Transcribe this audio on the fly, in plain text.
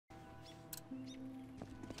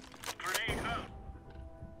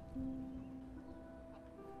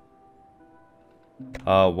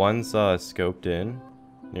One's scoped in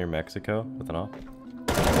near Mexico with an op.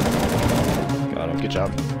 Got him. Good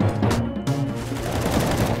job.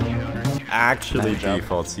 Actually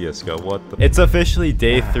default CSGO. What the? It's officially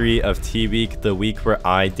day 3 of T-Week, the week where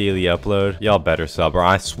I daily upload. Y'all better sub or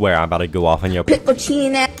I swear I'm about to go off on your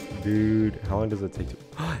dude. How long does it take to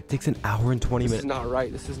it takes an hour and 20 minutes. This is not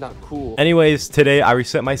right. This is not cool. Anyways, today I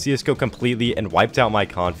reset my CSGO completely and wiped out my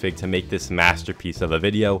config to make this masterpiece of a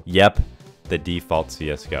video. Yep, the default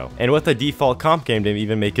CSGO. And with the default comp game to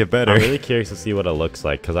even make it better. I'm really curious to see what it looks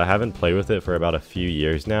like because I haven't played with it for about a few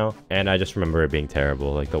years now. And I just remember it being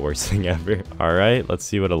terrible, like the worst thing ever. All right, let's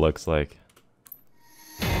see what it looks like.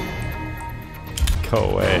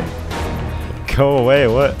 Go away. Go away,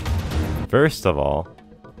 what? First of all,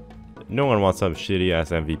 no one wants some shitty ass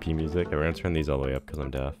MVP music. Okay, we're gonna turn these all the way up because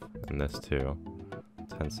I'm deaf. And this too.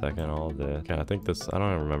 10-second, all this. Okay, I think this, I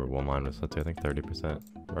don't even remember what mine was set to. I think 30%.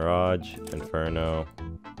 Mirage, Inferno,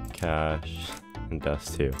 Cash, and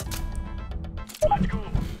Dust 2.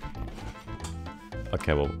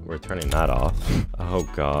 Okay, well, we're turning that off. Oh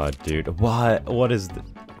god, dude. What is the...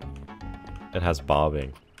 It has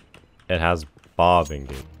bobbing. It has bobbing,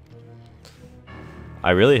 dude.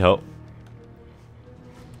 I really hope...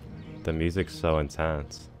 The music's so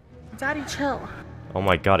intense. Daddy, chill. Oh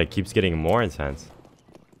my god, it keeps getting more intense.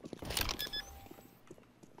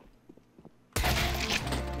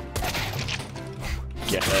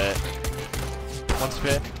 Get it. One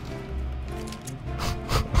spit.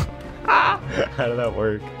 How did that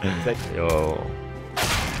work? Yo.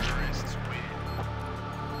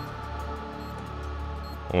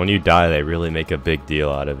 When you die, they really make a big deal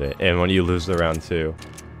out of it. And when you lose the round too.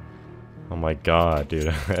 Oh my god,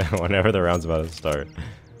 dude. Whenever the round's about to start.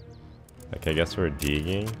 Okay, I guess we're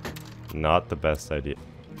digging. Not the best idea.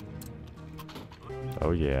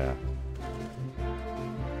 Oh yeah.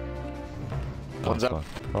 One's up.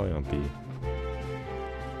 Probably on B.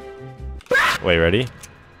 Wait, ready?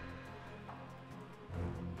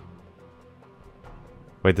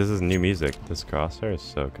 Wait, this is new music. This crosshair is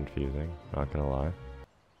so confusing. Not gonna lie.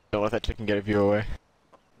 Don't let that chicken get a view away.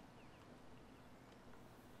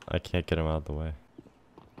 I can't get him out of the way.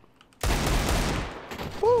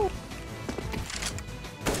 Woo.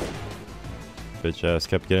 Bitch ass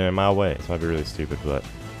kept getting in my way. This might be really stupid, but...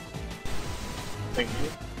 Thank you.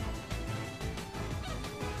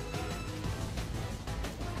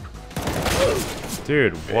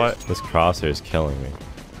 Dude, what? This crosshair is killing me.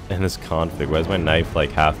 And this config, why is my knife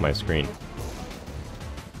like half my screen?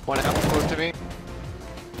 One out, close to me.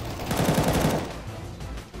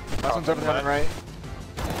 Last one's over there on the right.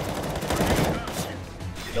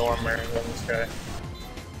 No armor on this guy.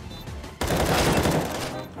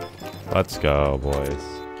 Let's go, boys.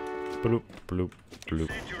 Bloop, bloop, bloop,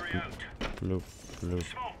 bloop, bloop,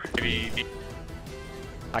 bloop.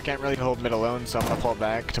 I can't really hold mid alone, so I'm gonna pull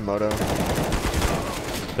back to Moto.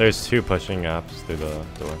 There's 2 pushing apps through the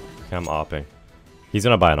door. Okay, I'm opping. He's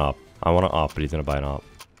gonna buy an op. I want to op, but he's gonna buy an op.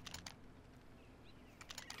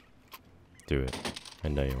 Do it. I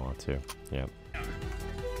know you want to. Yep.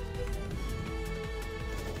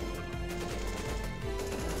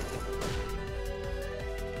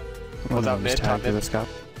 One's out mid, top mid. This guy.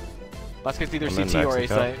 Last guy's either I'm in CT or A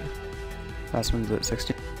Mexico. site. Last one's at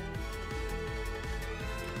 60.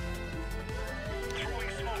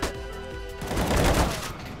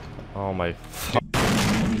 Oh my.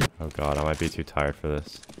 Oh god, I might be too tired for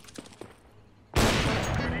this.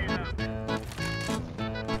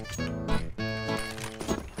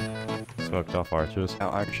 Smoked off archers.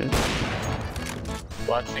 Out arches.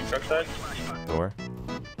 Black sink truck side. Door.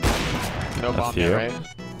 No bomb few. yet, right?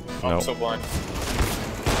 I'm Nope. so blind.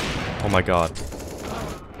 Oh my god.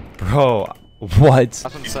 Bro, what?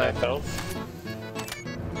 Last one's side. Health.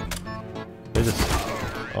 They just...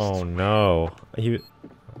 Oh no.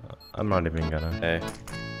 I'm not even gonna... Hey.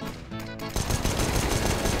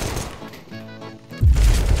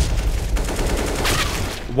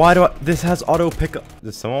 Why do I... This has auto pickup.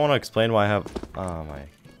 Does someone want to explain why I have... Oh my...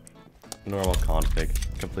 Normal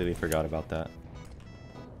config. Completely forgot about that.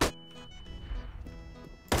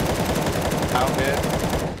 Out mid.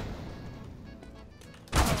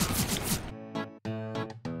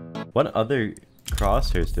 What other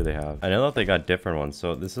crosshairs do they have? I know that they got different ones,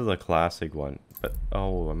 so this is a classic one. But,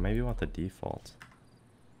 oh, maybe I want the default.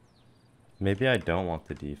 Maybe I don't want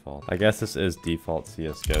the default. I guess this is default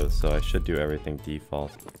CSGO, so I should do everything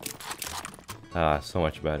default. Ah, so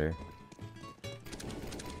much better.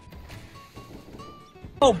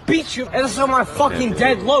 Oh, beat you! And so my fucking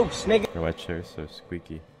dead lopes, nigga! Your white chair's so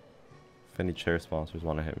squeaky. If any chair sponsors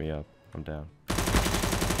want to hit me up, I'm down.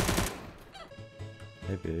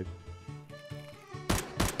 Hey, babe.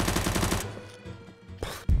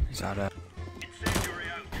 He's out of.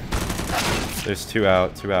 There's two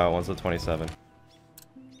out, one's a 27.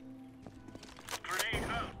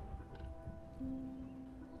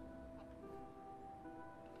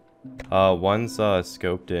 One's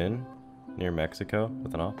scoped in near Mexico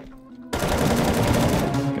with an op.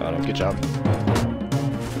 Got him. Good job.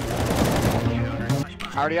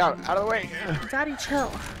 Already out of the way. Daddy,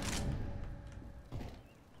 chill.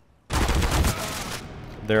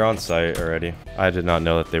 They're on site already. I did not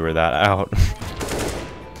know that they were that out.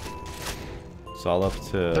 So I'll up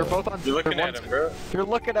to... They're both on. You're looking at him, bro. You're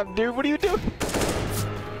looking at him, dude. What are you doing?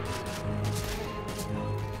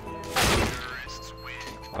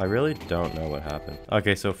 I really don't know what happened.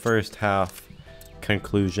 Okay, so first half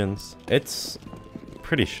conclusions. It's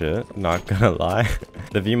pretty shit, not gonna lie.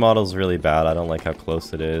 The V model's really bad. I don't like how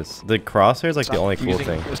close it is. The crosshair's like the only cool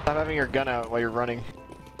thing. Stop having your gun out while you're running.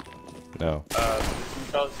 No.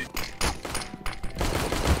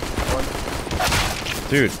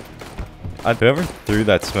 Dude, whoever threw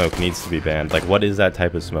that smoke needs to be banned. Like, what is that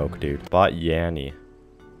type of smoke, dude? Bot Yanny.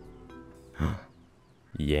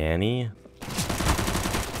 Yanny?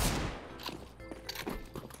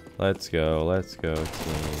 Let's go, team.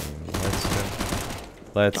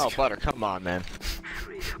 Let's go. Oh, Butter, come on, man.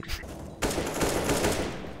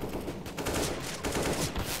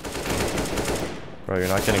 Bro, you're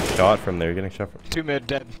not getting shot from there. You're getting shot from... 2 mid,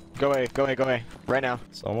 dead. Go away. Right now.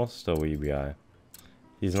 It's almost a weeb guy.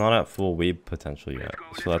 He's not at full weeb potential yet.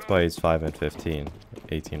 So that's why he's 5 and 15.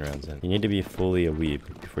 18 rounds in. You need to be fully a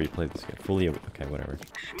weeb before you play this game. Fully a... Okay, whatever.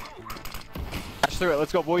 Dash through it.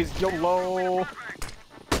 Let's go, boys. YOLO.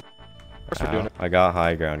 We're doing it. I got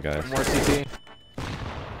high ground, guys. More CT.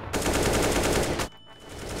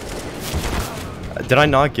 Did I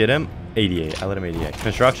not get him? 88. I let him 88.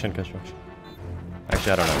 Construction.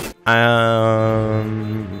 Actually, I don't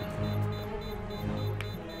know.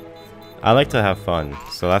 I like to have fun,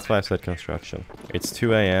 so that's why I said construction. It's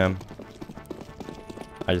 2 AM.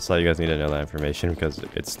 I just thought you guys needed to know that information because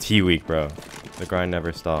it's T week, bro. The grind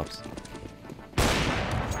never stops.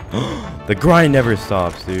 The grind never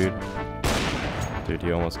stops, dude. Dude,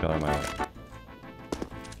 you almost got him out.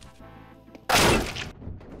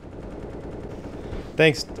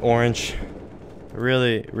 Thanks, Orange.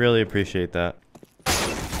 Really appreciate that.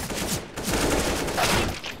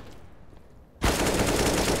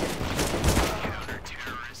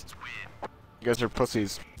 You guys are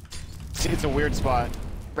pussies. See, it's a weird spot.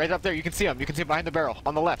 Right up there, you can see him. You can see him behind the barrel.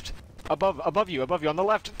 On the left. Above you, on the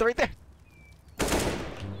left. Right there.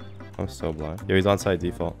 I'm so blind. Yo, he's on site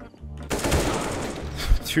default.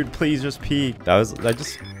 Dude, please just peek. That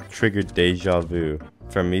just triggered deja vu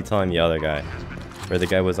from me telling the other guy where the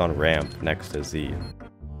guy was on ramp next to Z.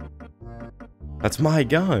 That's my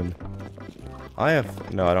gun.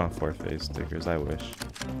 No, I don't have 4 phase stickers. I wish.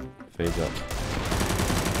 Phase up.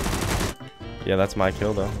 Yeah, that's my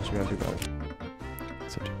kill though. What you gonna do about it?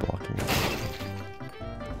 Such a blocking.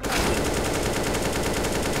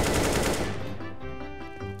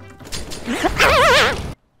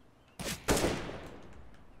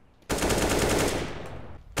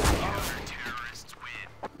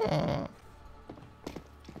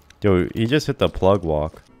 Yo, he just hit the plug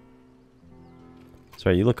walk.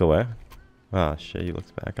 Sorry, you look away. Ah, shit, he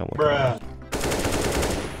looks back. I'm looking away.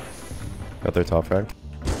 Got their top frag.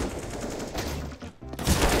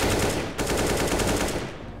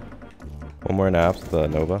 One more in apps, the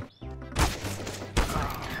Nova.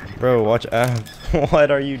 Bro, watch apps.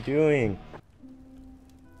 What are you doing?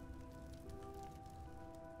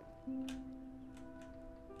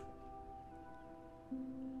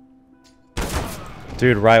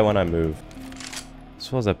 Dude, right when I move.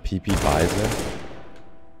 This was a PP Bison.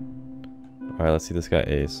 Alright, let's see this guy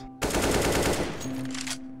ace.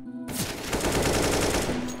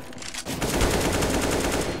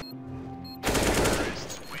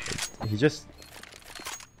 He just...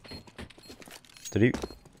 Did he...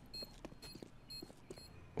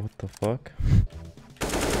 What the fuck?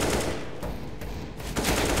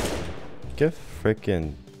 Get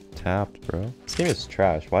freaking tapped, bro. This game is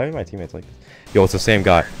trash. Why are my teammates like this? Yo, it's the same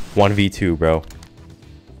guy. 1v2, bro.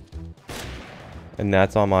 And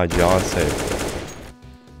that's on my John save.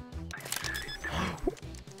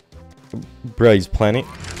 Bro, he's planning.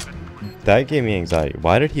 That gave me anxiety.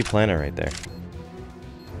 Why did he plan it right there?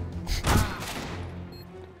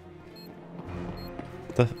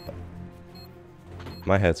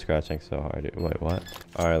 My head's scratching so hard, dude. Wait, what?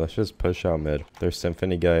 Alright, let's just push out mid. There's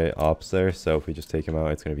Symphony guy ops there, so if we just take him out,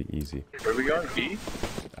 it's gonna be easy. Where are we going? B?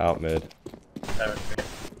 Out mid. Okay.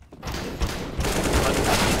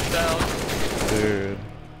 Dude.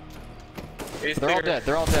 They're all dead.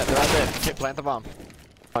 Plant the bomb.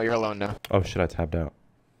 Oh, you're alone now. Oh shit, I tapped out.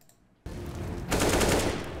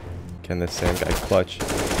 Can this same guy clutch?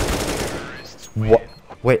 What?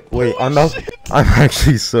 Wait, I'm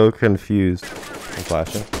actually so confused. I'm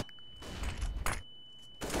flashing.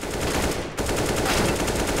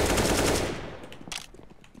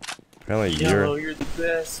 Apparently You're the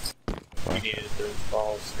best. You needed those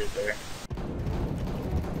balls right there.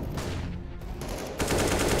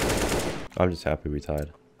 I'm just happy we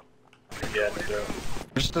tied. Yeah, bro.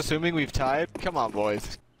 Just assuming we've tied? Come on,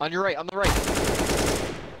 boys. On your right, on the right.